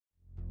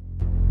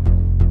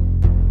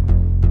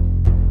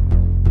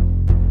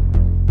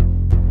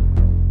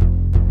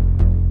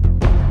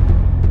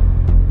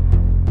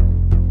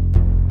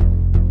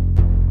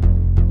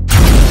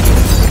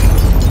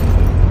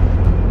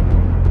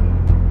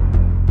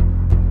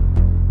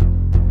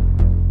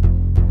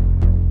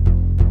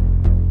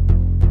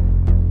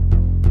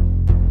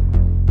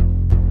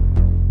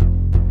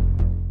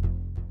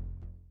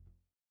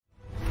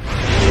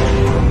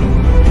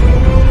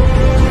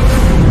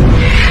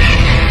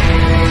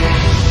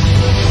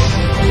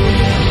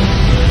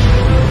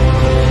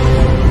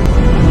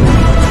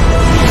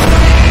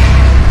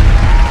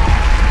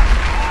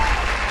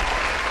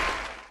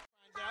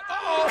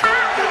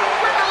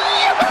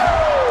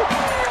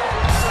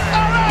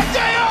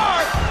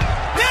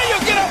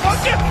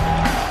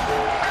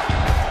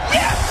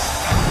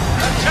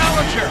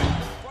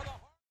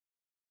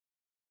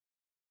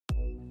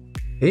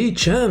Hey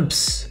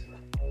champs,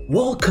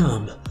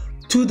 welcome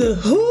to the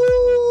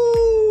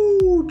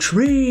whole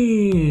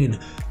train,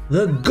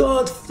 the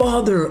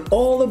Godfather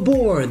All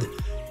Aboard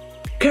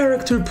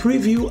character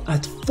preview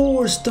at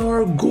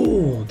 4-star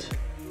gold.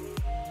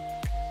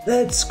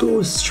 Let's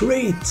go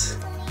straight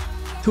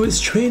to his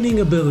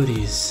training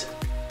abilities.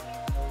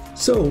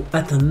 So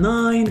at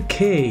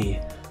 9k,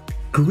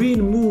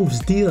 green moves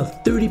deal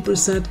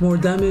 30% more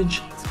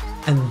damage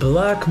and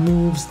black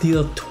moves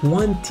deal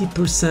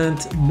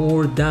 20%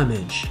 more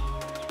damage.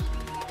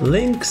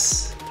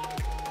 Links,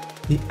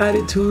 the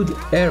Attitude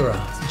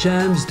Era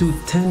jams do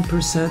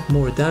 10%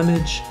 more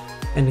damage,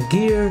 and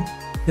gear,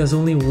 he has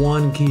only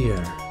one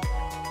gear.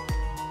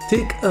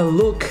 Take a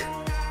look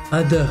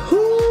at the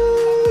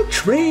whole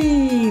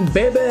train,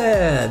 baby!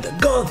 The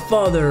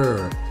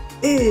Godfather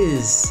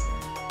is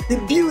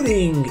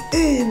debuting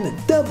in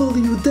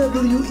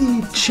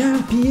WWE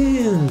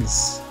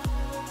Champions.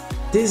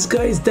 This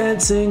guy's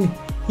dancing,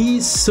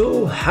 he's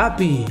so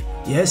happy.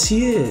 Yes,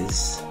 he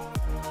is.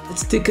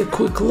 Let's take a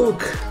quick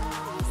look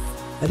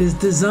at his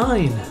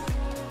design.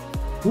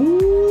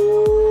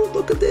 Ooh,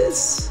 look at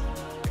this.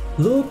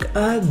 Look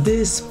at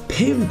this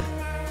pimp.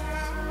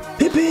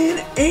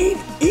 Pimpin' ain't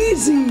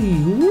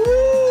easy.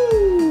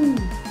 Woo!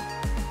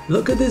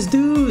 Look at this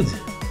dude.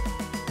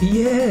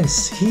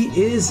 Yes, he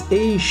is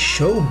a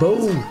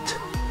showboat.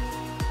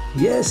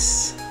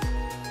 Yes,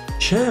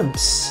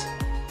 champs.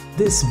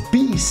 This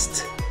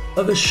beast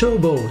of a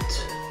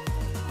showboat.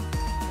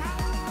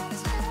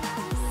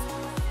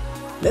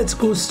 Let's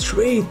go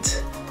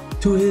straight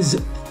to his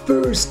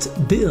first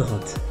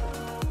build.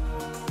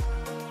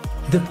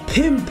 The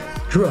Pimp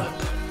Drop.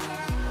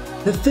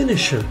 The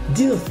finisher,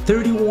 deal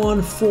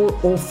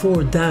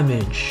 31,404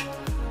 damage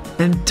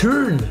and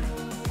turn.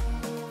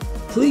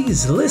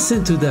 Please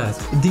listen to that.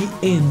 The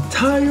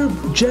entire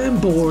jam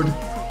board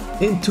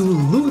into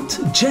loot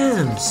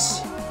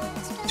jams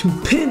to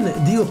pin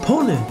the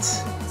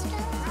opponent.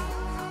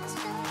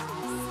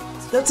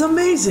 That's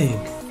amazing.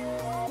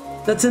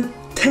 That's a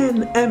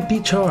 10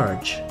 MP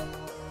charge.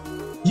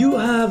 You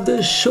have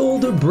the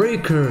Shoulder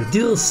Breaker,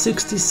 deals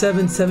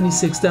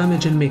 6776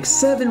 damage and makes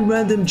 7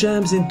 random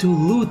jams into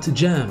loot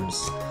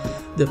jams.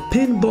 The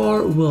pin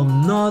bar will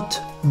not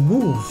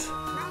move.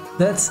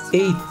 That's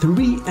a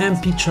 3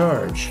 MP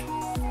charge.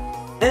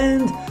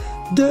 And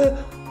the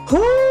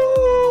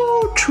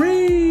whole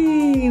train,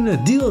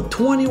 deal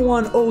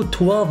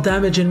 21,012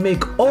 damage and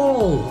make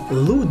all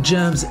loot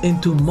jams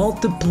into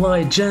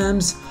multiply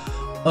jams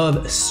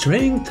of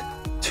strength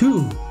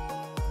 2.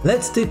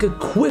 Let's take a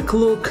quick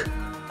look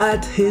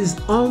at his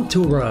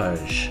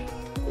entourage.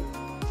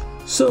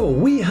 So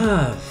we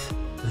have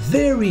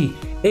very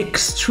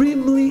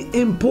extremely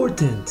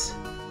important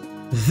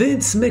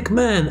Vince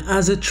McMahon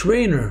as a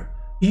trainer.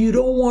 You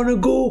don't want to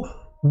go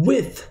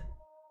with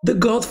the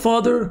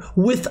Godfather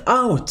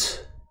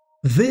without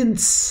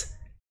Vince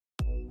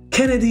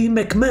Kennedy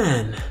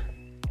McMahon.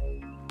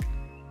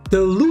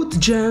 The loot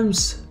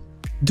gems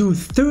do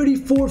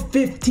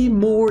 3450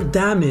 more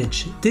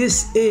damage.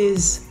 This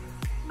is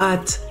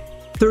at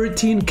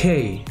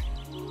 13k,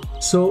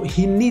 so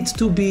he needs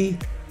to be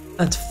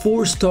at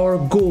 4-star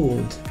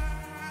gold.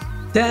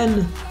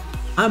 Then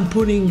I'm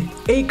putting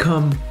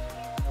Akam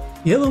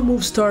yellow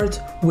move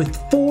start with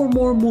 4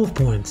 more move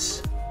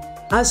points.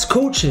 As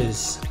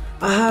coaches,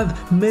 I have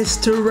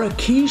Mr.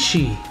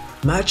 Rikishi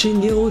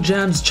matching yellow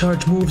jams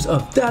charge moves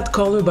of that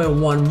color by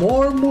 1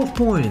 more move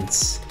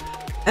points,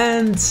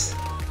 and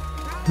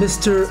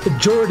Mr.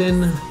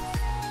 Jordan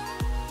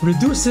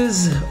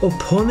reduces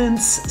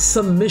opponent's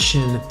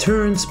submission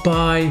turns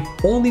by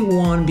only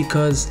 1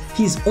 because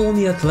he's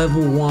only at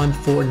level 1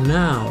 for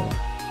now.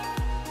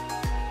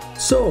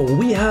 So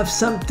we have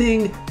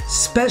something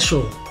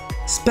special,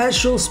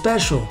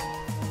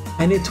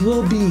 and it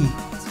will be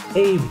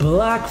a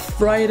Black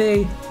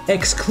Friday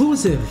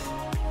exclusive.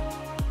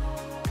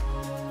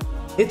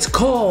 It's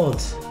called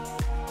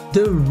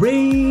the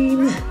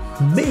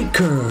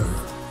Rainmaker.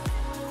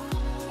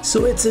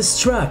 So it's a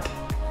strap,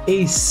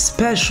 a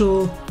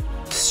special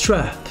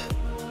strap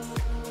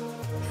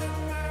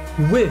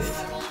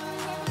with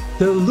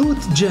the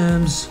loot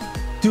gems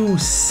do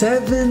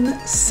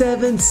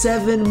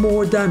 777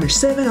 more damage,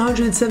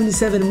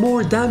 777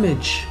 more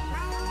damage.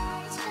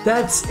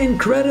 That's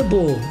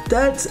incredible.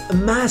 That's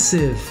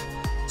massive.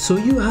 So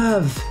you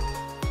have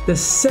the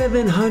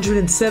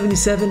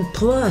 777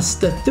 plus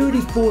the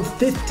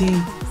 3450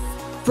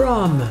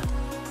 from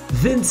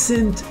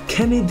Vincent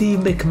Kennedy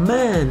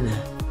McMahon.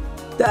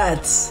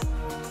 That's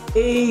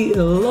a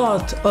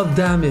lot of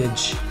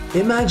damage.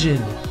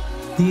 Imagine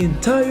the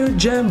entire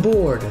jam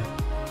board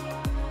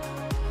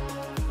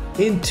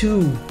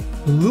into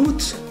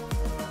loot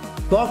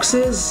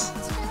boxes.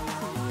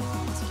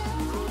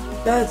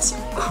 That's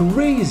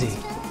crazy.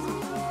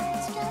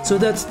 So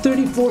that's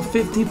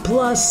 3450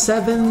 plus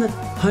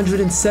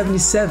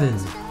 777.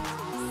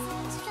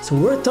 So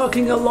we're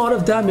talking a lot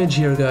of damage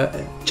here,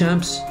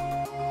 champs.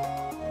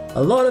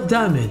 A lot of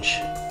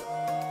damage.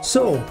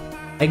 So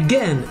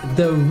again,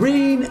 the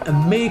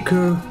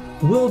Rainmaker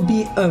will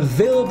be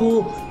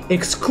available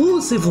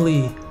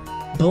exclusively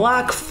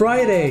Black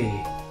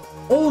Friday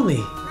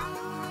only.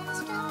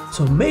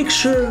 So make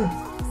sure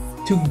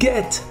to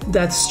get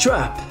that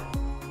strap.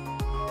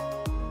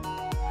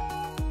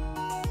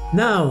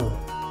 Now,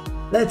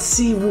 let's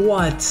see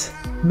what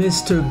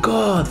Mr.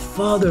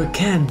 Godfather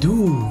can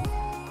do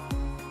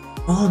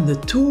on the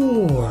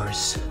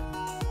tours.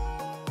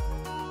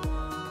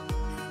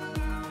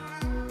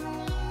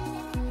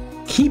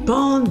 Keep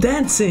on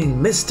dancing,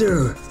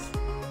 Mr.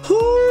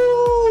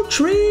 Whole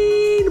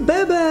Train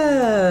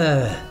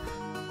Baby!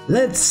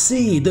 Let's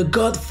see the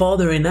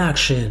Godfather in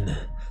action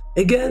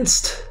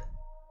against,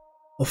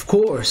 of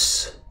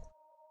course,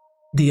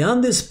 the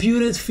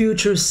undisputed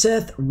future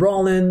Seth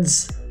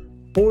Rollins,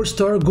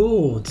 4-star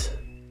gold.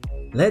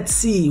 Let's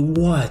see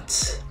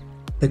what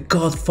the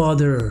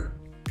Godfather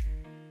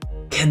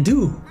can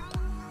do.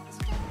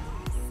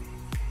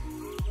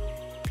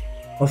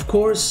 Of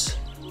course,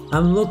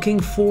 I'm looking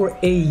for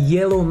a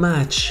yellow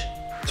match,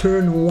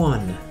 turn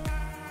 1.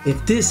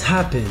 If this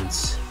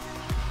happens,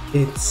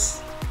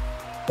 it's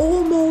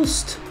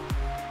almost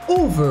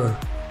over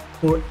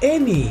for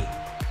any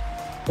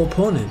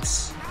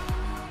opponents.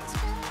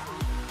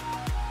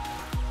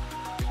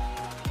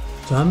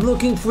 So I'm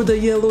looking for the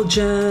yellow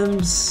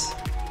gems,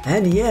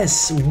 and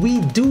yes,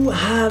 we do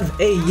have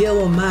a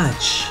yellow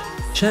match,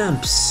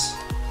 champs.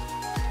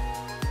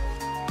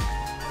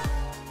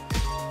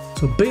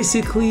 So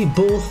basically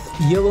both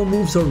yellow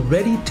moves are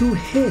ready to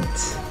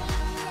hit.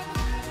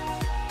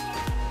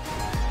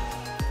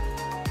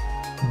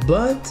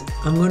 But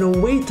I'm gonna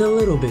wait a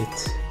little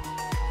bit.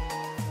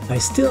 I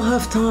still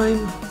have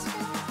time.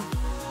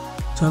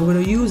 So I'm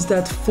gonna use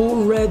that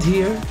 4 red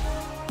here.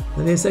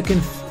 And a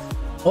second,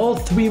 all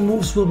 3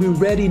 moves will be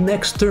ready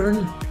next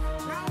turn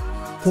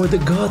for the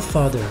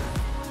Godfather.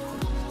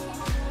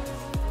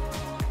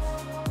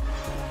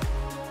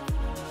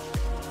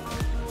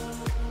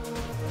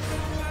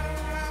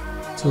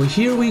 So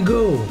here we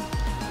go.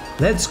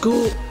 Let's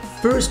go.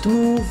 First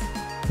move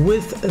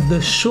with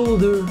the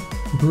shoulder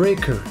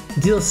breaker.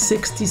 Deal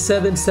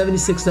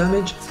 67-76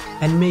 damage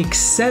and make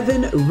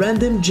 7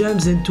 random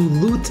gems into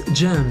loot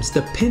gems.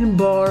 The pin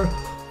bar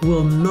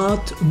will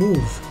not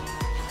move.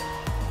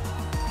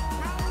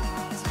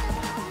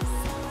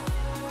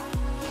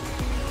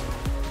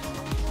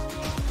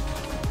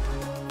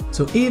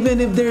 So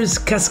even if there's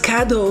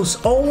cascados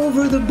all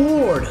over the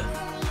board,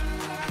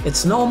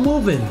 it's not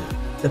moving.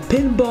 The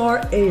pin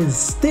bar is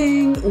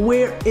staying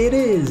where it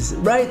is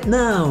right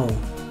now.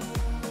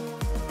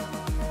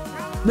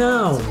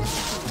 Now,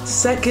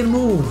 second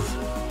move.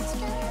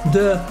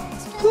 The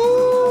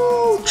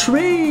Whole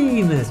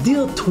Train.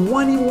 Deal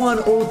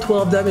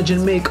 21-0-12 damage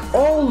and make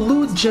all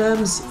loot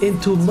gems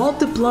into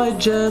multiplied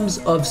gems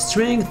of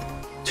strength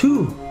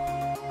 2.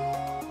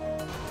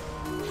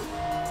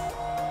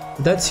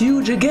 That's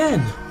huge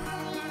again.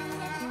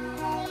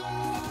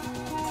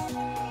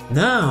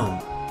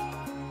 Now,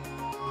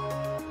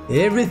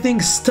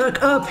 everything's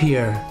stuck up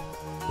here.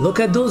 Look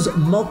at those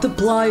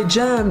multiply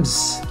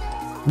gems.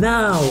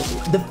 Now,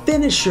 the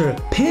finisher,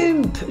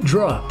 Pimp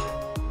Drop.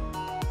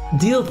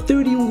 Deal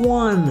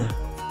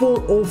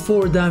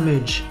 31-404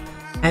 damage.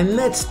 And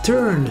let's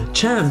turn,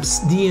 champs,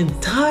 the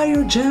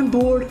entire gem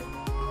board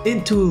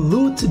into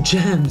loot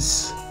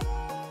gems.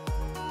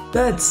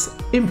 That's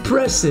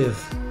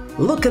impressive.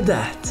 Look at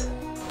that.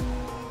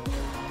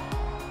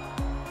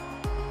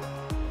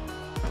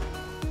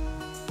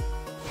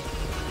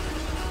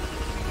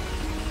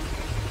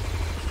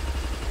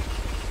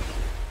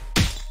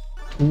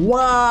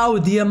 Wow,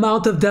 the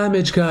amount of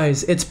damage,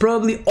 guys. It's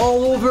probably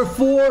all over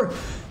for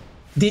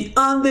the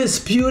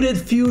undisputed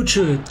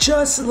future.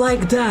 Just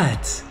like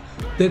that.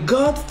 The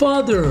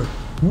Godfather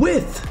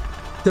with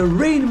the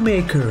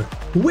Rainmaker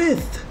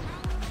with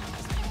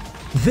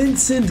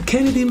Vincent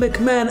Kennedy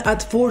McMahon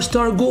at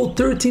 4-star gold,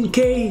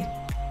 13K.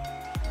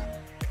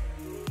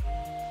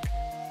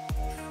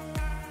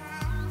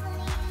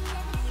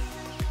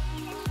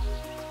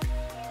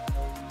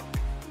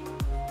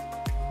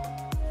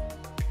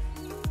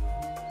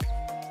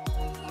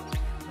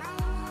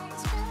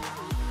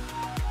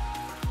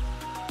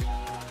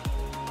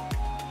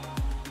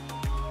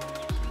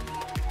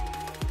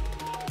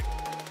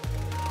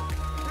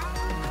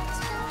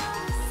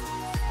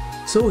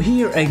 So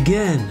here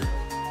again,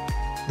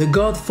 the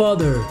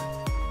Godfather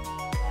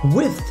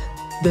with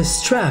the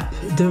strap,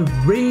 the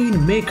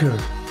Rainmaker,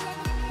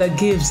 that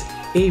gives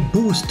a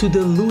boost to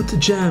the loot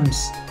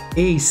gems,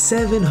 a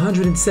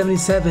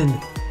 777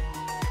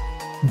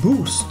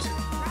 boost,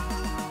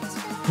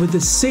 with the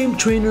same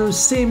trainers,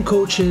 same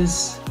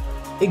coaches,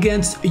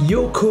 against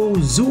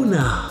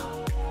Yokozuna,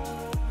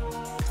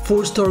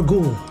 4-star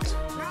gold.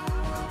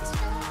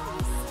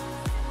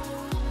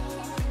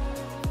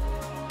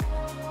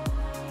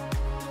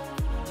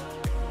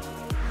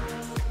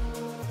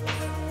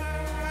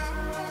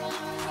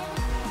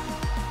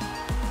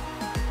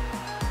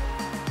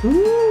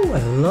 Ooh,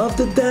 I love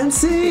the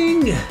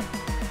dancing!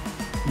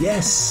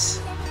 Yes!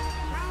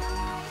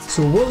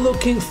 So we're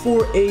looking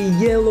for a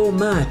yellow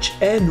match,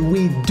 and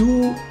we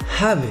do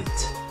have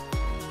it.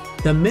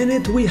 The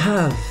minute we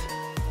have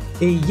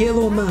a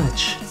yellow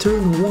match,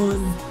 turn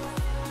 1.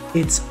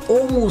 It's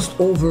almost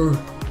over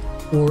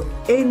for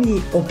any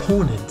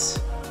opponent,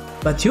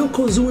 but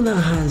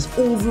Yokozuna has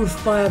over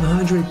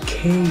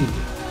 500k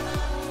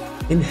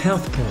in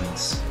health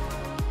points.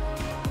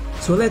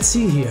 So let's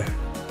see here.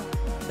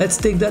 Let's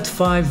take that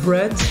 5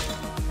 red,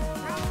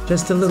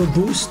 just a little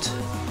boost.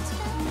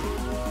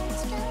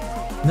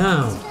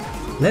 Now,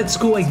 let's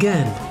go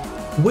again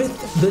with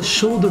the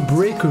shoulder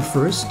breaker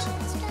first.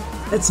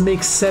 Let's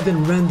make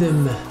 7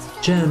 random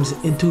gems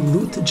into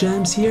loot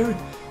gems here,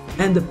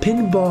 and the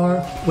pin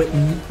bar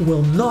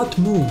will not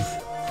move,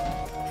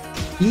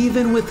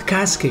 even with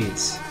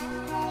cascades.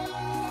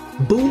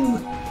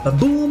 Boom,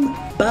 ba-boom,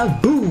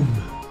 ba-boom.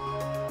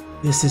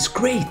 This is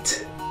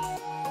great.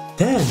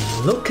 Then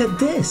look at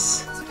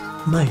this.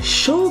 My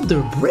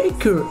shoulder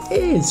breaker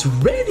is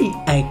ready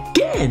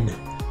again.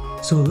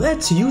 So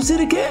let's use it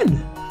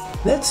again.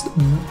 Let's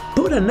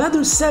put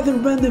another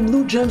 7 random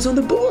loot gems on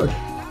the board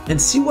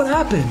and see what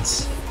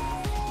happens.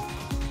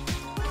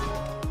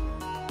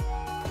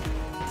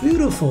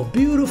 Beautiful,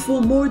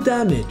 beautiful, more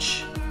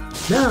damage.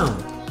 Now,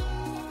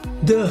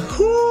 the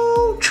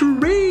whole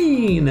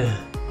train.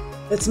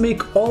 Let's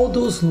make all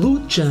those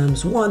loot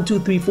gems, 1, 2,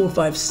 3, 4,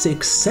 5,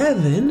 6,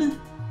 7,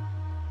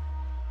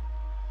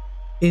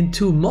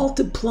 into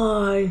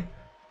multiply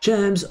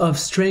gems of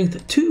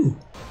strength 2.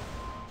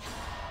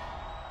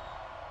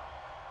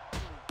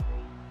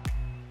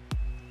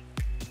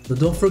 So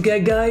don't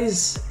forget,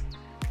 guys,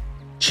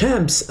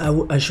 champs,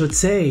 I should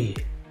say,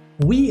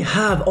 we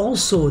have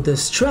also the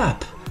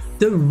strap,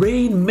 the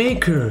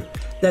Rainmaker,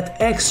 that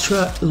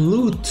extra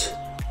loot,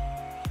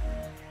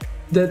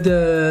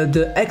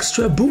 the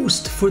extra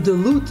boost for the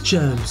loot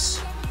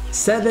gems,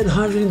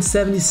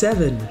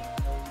 777.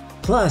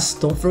 Plus,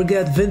 don't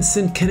forget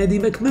Vincent Kennedy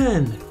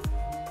McMahon.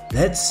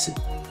 Let's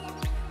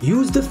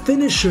use the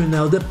finisher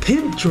now, the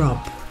pimp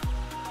drop.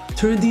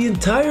 Turn the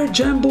entire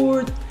gem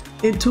board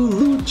into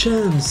loot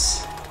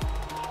gems.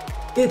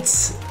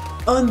 It's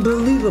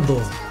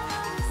unbelievable.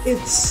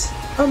 It's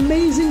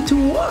amazing to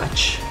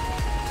watch.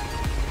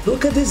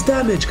 Look at this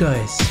damage,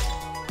 guys.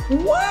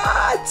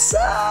 What's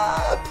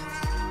up?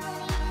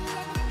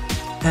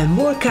 And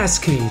more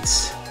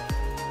cascades.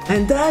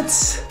 And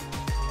that's...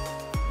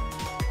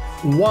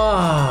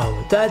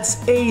 wow,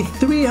 that's a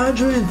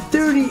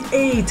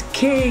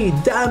 338k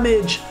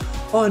damage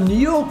on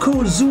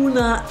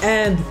Yokozuna,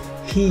 and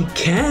he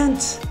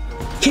can't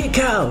kick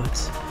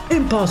out.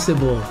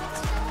 Impossible.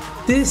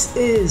 This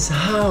is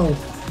how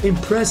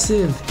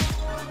impressive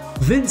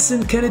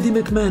Vincent Kennedy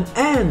McMahon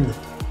and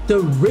the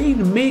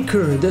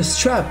Rainmaker, the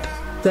strap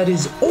that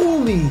is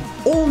only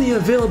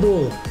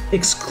available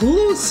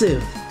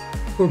exclusive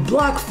for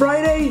Black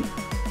Friday.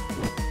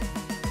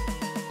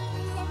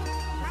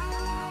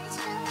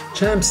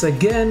 Champs,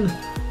 again,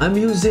 I'm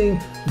using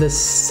the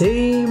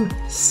same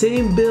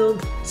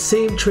build,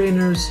 same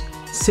trainers,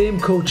 same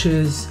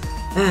coaches,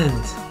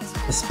 and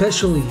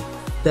especially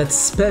that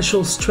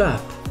special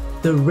strap,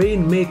 the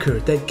Rainmaker,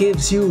 that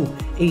gives you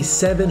a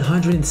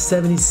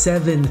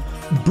 777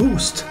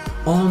 boost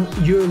on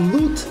your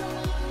loot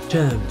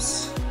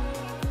gems.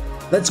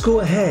 Let's go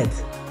ahead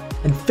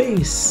and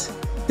face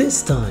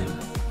this time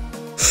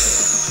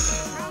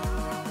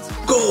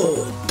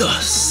Gold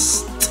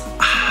Dust.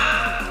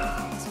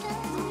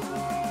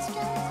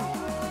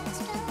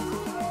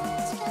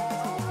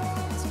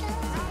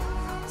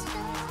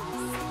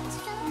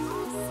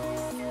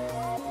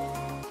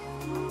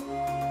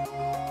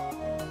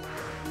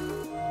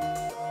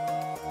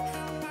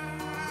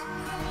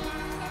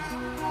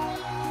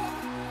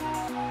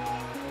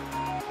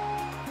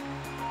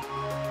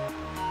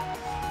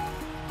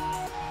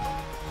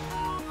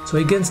 So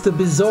against the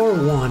bizarre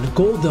one,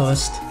 Gold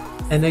Dust,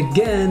 and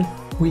again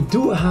we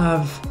do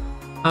have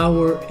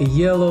our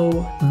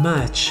yellow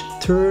match,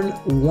 turn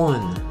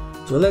 1.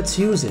 So let's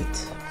use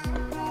it.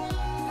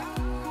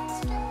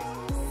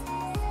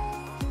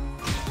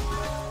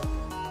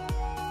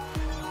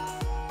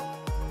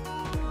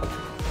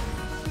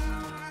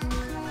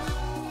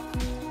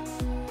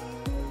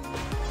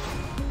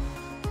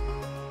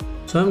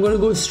 So I'm gonna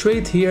go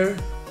straight here.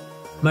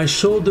 My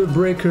shoulder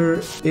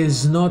breaker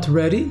is not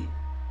ready.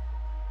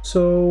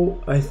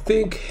 So I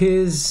think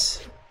his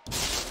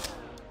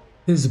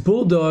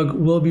bulldog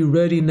will be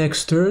ready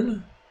next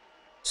turn.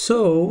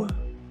 So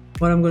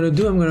what I'm gonna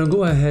do, I'm gonna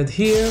go ahead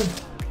here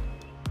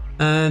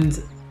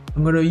and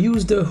I'm gonna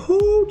use the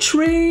whole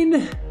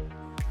train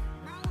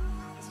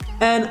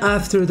and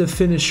after the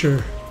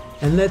finisher,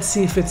 and let's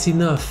see if it's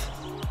enough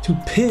to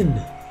pin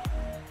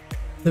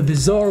the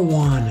bizarre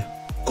one,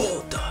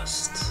 Gold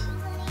Dust.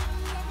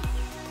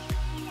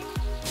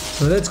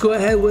 So let's go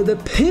ahead with the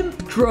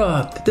pimp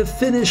drop, the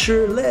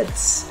finisher.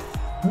 Let's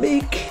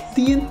make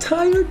the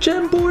entire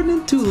gem board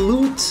into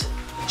loot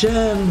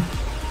gem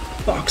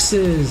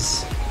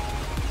boxes.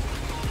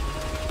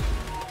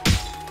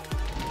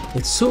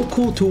 It's so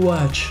cool to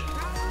watch.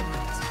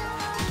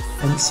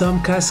 And some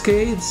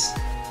cascades.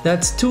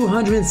 That's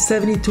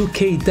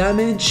 272k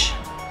damage.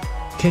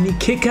 Can he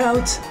kick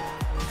out?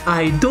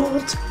 I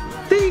don't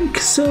think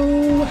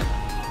so.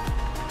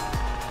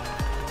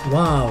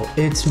 Wow,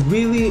 it's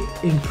really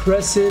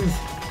impressive.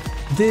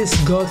 This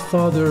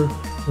Godfather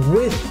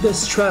with the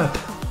strap,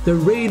 the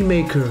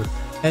Rainmaker,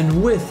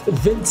 and with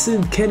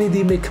Vincent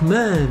Kennedy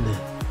McMahon.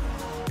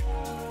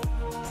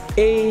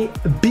 A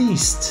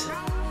beast.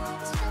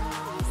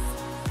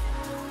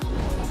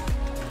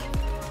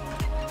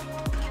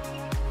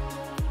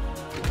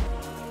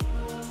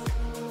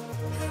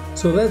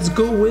 So let's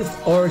go with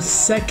our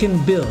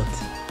second build.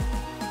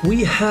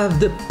 We have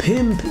the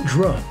Pimp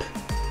Drop.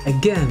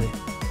 Again,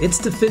 it's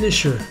the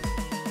finisher.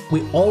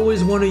 We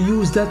always want to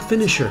use that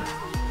finisher.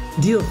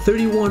 Deal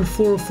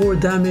 31,404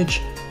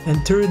 damage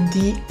and turn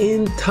the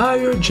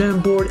entire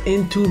gem board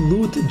into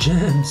loot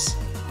gems.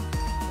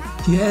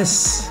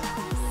 Yes.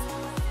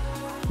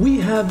 We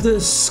have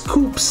the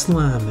Scoop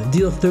Slam.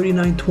 Deal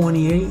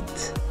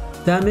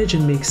 3928 damage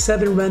and make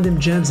 7 random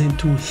gems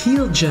into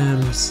heal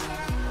gems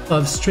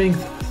of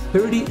strength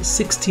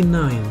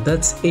 3069.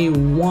 That's a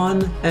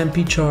 1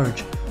 MP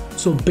charge.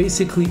 So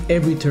basically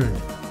every turn.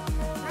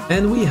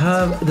 And we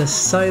have the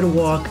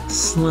Sidewalk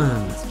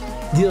Slam.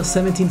 Deal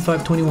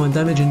 17,521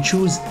 damage and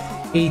choose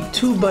a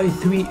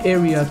 2x3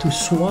 area to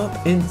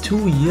swap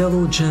into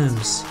yellow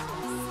gems.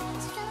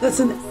 That's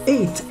an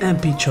 8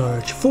 MP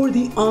charge. For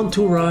the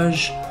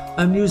Entourage,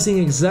 I'm using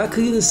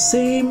exactly the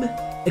same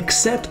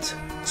except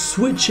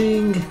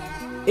switching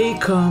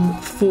ACOM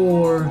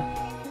for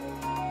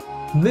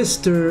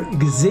Mr.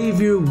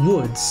 Xavier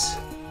Woods.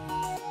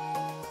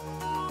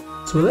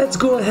 So let's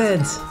go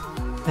ahead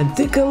and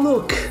take a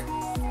look.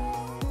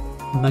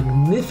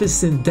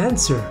 Magnificent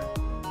dancer.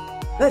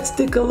 Let's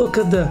take a look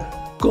at the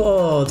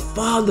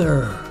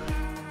Godfather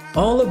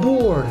All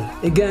Aboard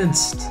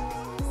against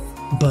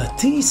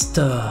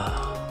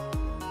Batista.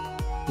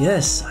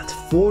 Yes, at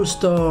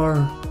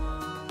 4-star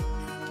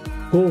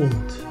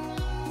gold.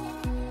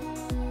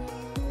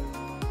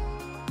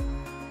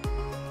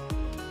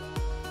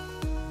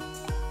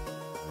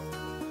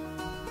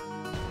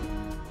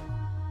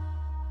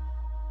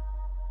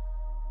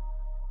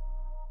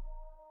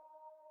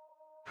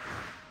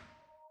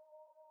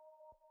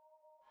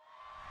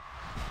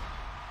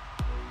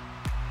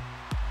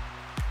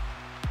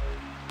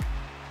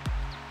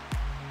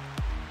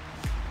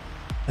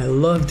 I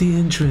love the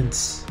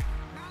entrance,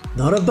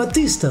 not of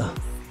Batista,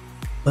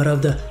 but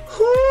of the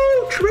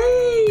whole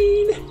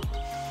train.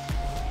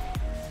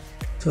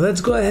 So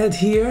let's go ahead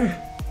here.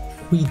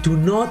 We do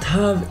not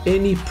have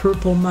any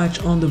purple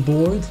match on the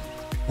board,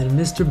 and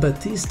Mr.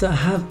 Batista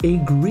have a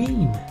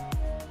green.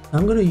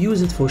 I'm gonna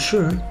use it for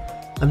sure.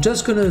 I'm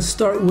just gonna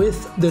start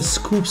with the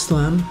Scoop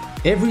Slam.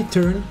 Every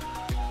turn,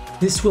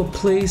 this will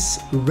place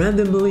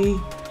randomly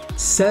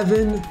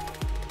 7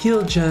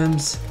 heal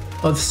gems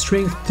of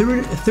strength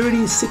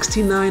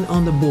 3069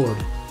 on the board.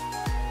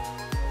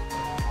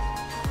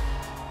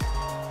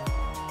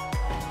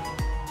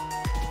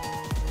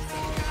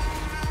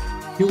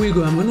 Here we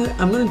go.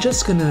 I'm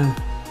just gonna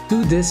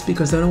do this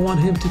because I don't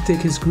want him to take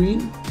his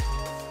green.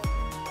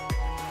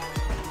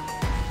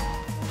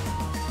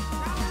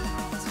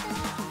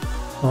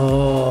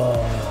 Oh,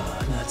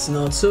 that's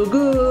not so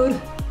good.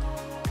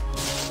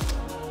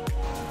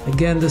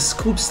 Again, the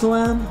Scoop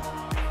Slam.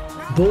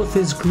 Both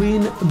his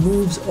green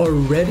moves are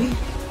ready.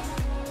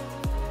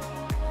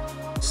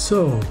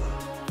 So,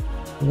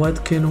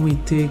 what can we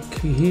take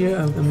here?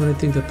 I'm gonna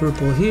take the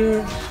purple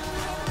here.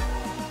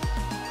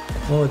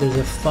 Oh, there's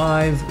a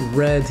 5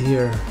 red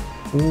here.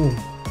 Ooh.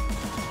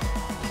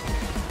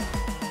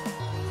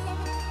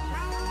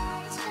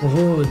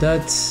 Oh,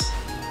 that's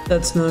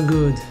not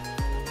good.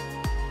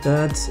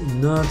 That's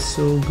not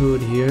so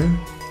good here.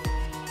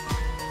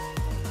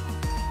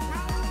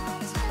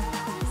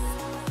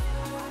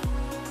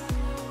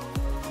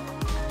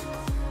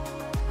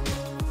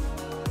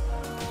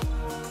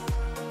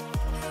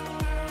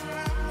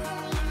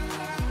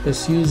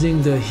 Just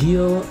using the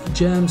heal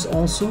gems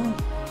also,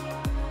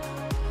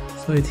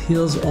 so it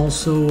heals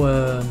also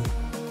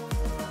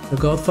the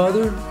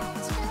Godfather.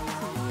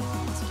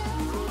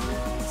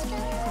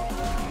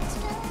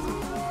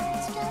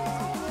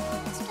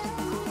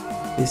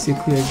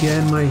 Basically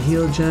again my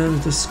heal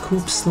gems, the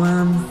Scoop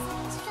Slam.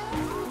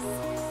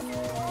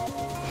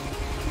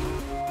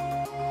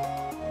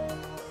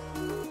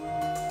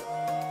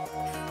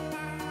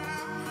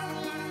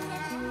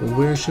 So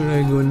where should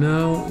I go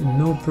now?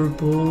 No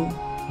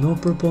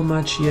purple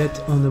match yet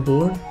on the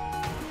board.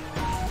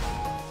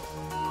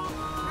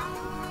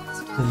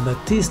 And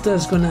Batista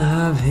is gonna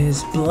have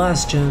his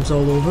blast gems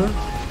all over.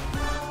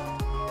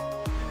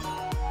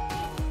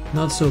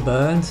 Not so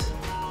bad.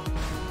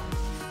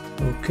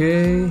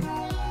 Okay.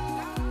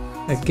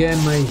 Again,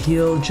 my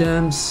heal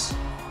gems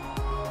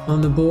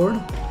on the board.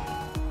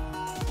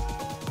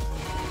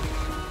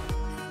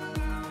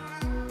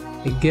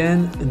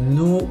 Again,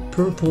 no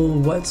purple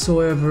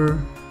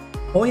whatsoever.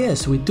 Oh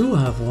yes, we do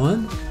have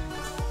one.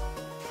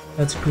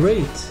 That's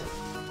great.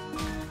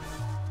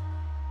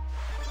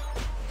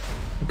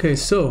 Okay,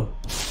 so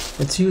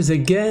let's use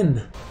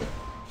again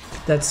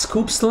that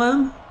Scoop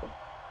Slam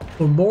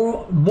for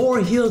more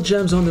heal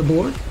gems on the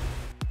board.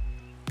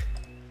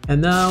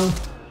 And now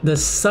the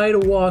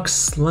Sidewalk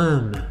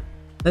Slam.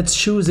 Let's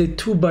choose a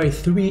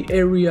 2x3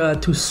 area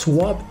to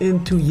swap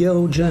into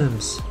yellow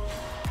gems.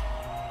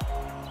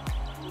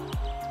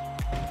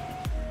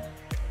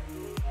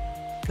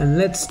 And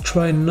let's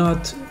try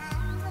not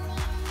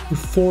to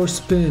force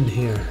spin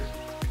here.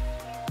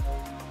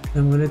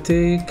 I'm gonna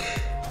take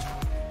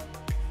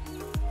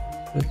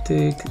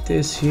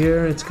this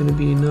here. It's gonna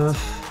be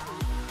enough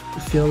to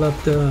fill up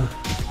the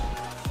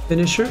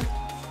finisher.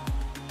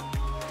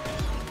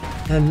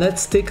 And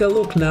let's take a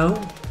look now.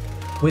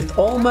 With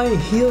all my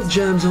heal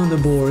gems on the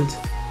board,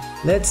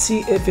 let's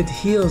see if it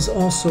heals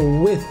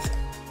also with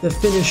the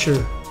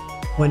finisher.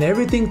 When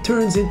everything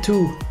turns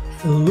into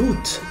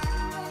loot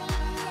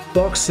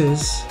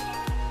boxes,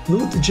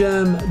 loot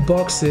gem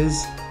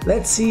boxes,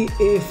 let's see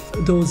if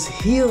those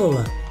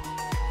heal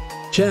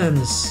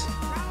gems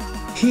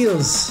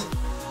heals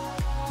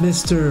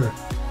Mr.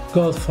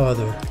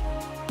 Godfather.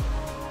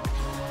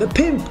 The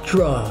pimp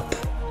drop.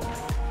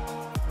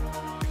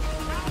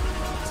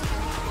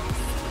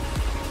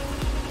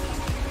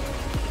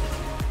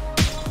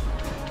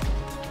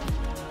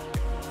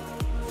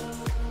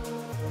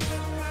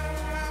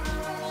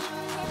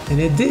 And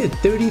it did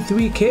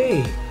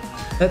 33k.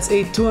 That's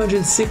a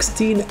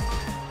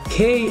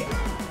 216k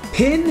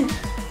pin,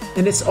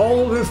 and it's all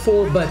over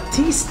for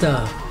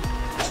Batista.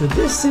 So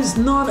this is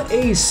not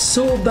a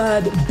so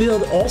bad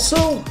build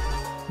also.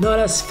 Not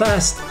as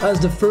fast as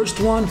the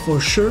first one for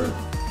sure.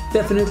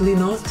 Definitely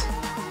not.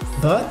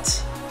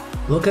 But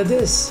look at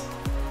this.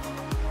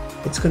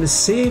 It's gonna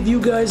save you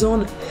guys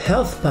on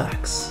health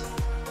packs.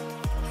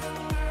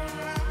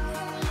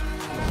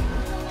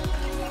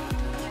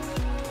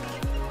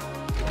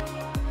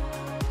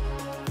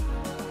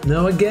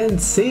 Now again,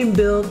 same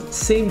build,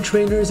 same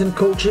trainers and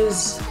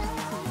coaches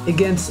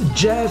against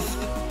Jeff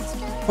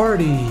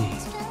Hardy,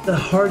 the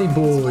Hardy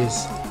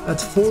Boys at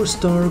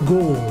 4-star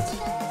gold.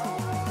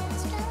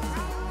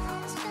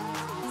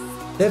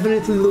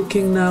 Definitely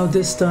looking now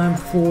this time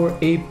for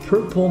a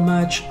purple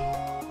match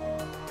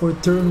for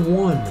turn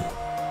 1.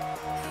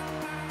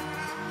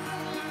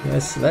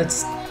 Yes,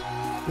 let's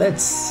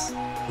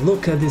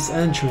look at this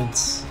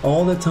entrance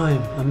all the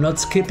time. I'm not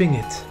skipping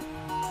it.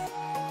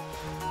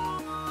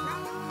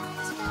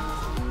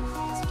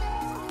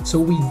 So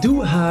we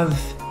do have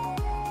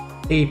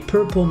a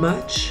purple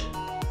match,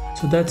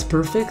 so that's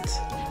perfect.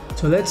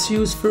 So let's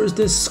use first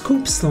this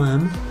scoop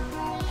slam.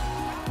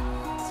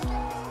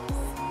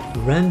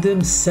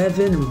 Random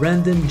 7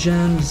 random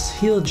gems,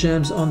 heal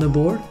gems on the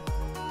board.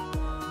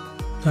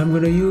 So I'm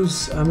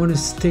gonna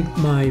stick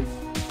my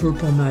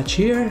purple match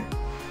here.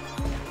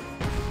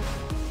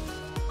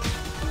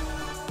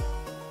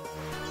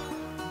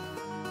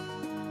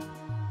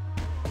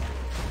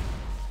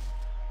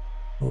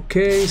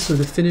 Okay, so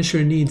the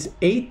finisher needs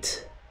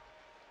 8.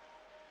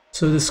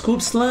 So the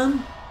scoop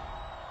slam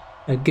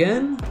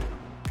again.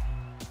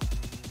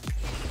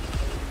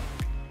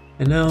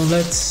 And now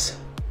let's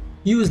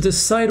use the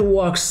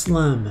sidewalk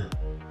slam.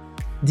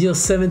 Deal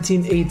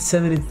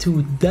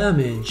 17,872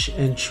 damage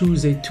and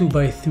choose a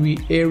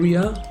 2x3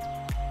 area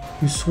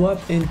to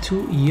swap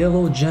into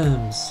yellow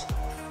gems.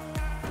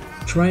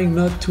 Trying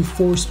not to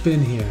force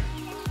spin here.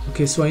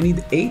 Okay, so I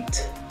need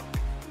 8.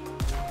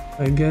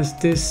 I guess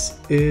this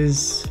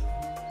is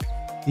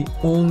the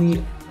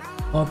only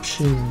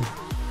option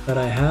that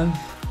I have.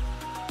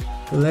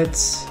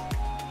 Let's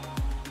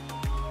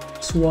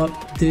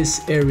swap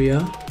this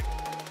area,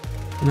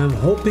 and I'm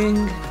hoping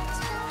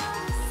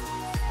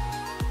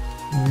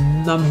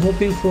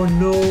for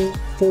no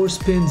force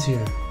spins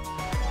here.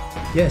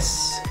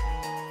 Yes.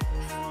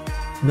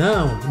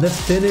 Now the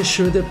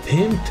finisher, the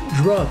pimp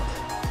drop.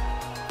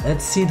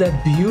 Let's see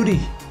that beauty.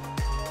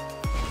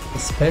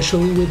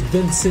 Especially with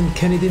Vincent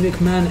Kennedy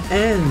McMahon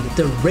and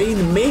the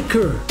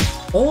Rainmaker,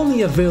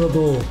 only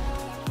available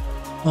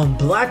on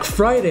Black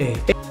Friday.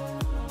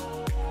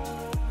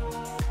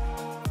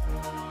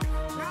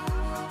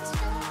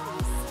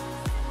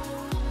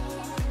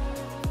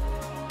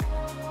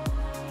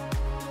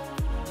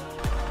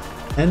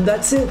 And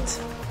that's it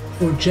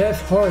for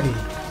Jeff Hardy.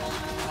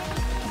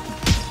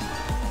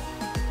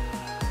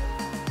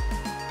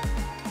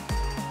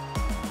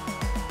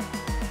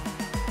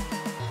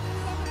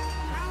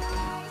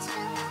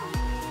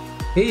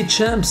 Hey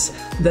champs,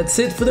 that's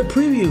it for the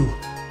preview.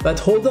 But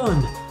hold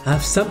on, I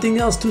have something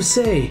else to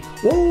say.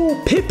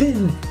 Whoa,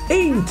 Pippin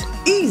ain't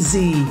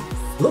easy.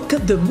 Look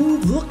at the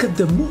move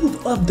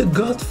of the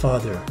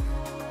Godfather.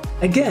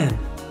 Again,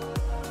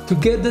 to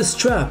get the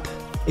strap,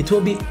 it will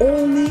be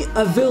only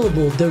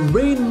available, the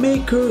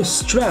Rainmaker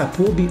strap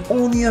will be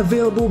only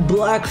available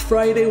Black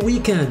Friday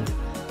weekend.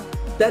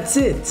 That's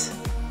it.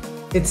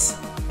 It's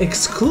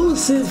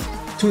exclusive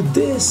to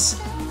this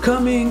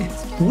coming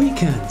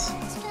weekend.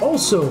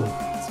 Also,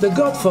 the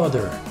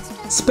Godfather,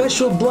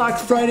 special Black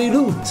Friday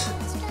loot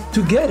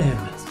to get him.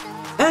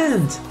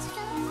 And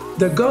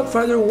the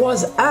Godfather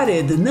was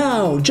added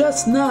now,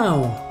 just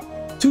now,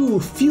 to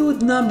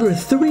feud number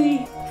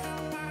 3,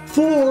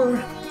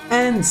 4,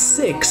 and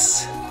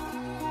 6.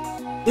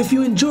 If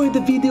you enjoyed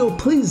the video,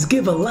 please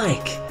give a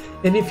like.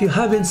 And if you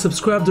haven't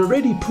subscribed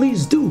already,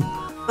 please do.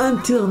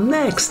 until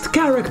next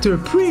character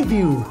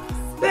preview,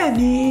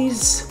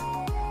 Benny's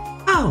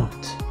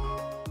out.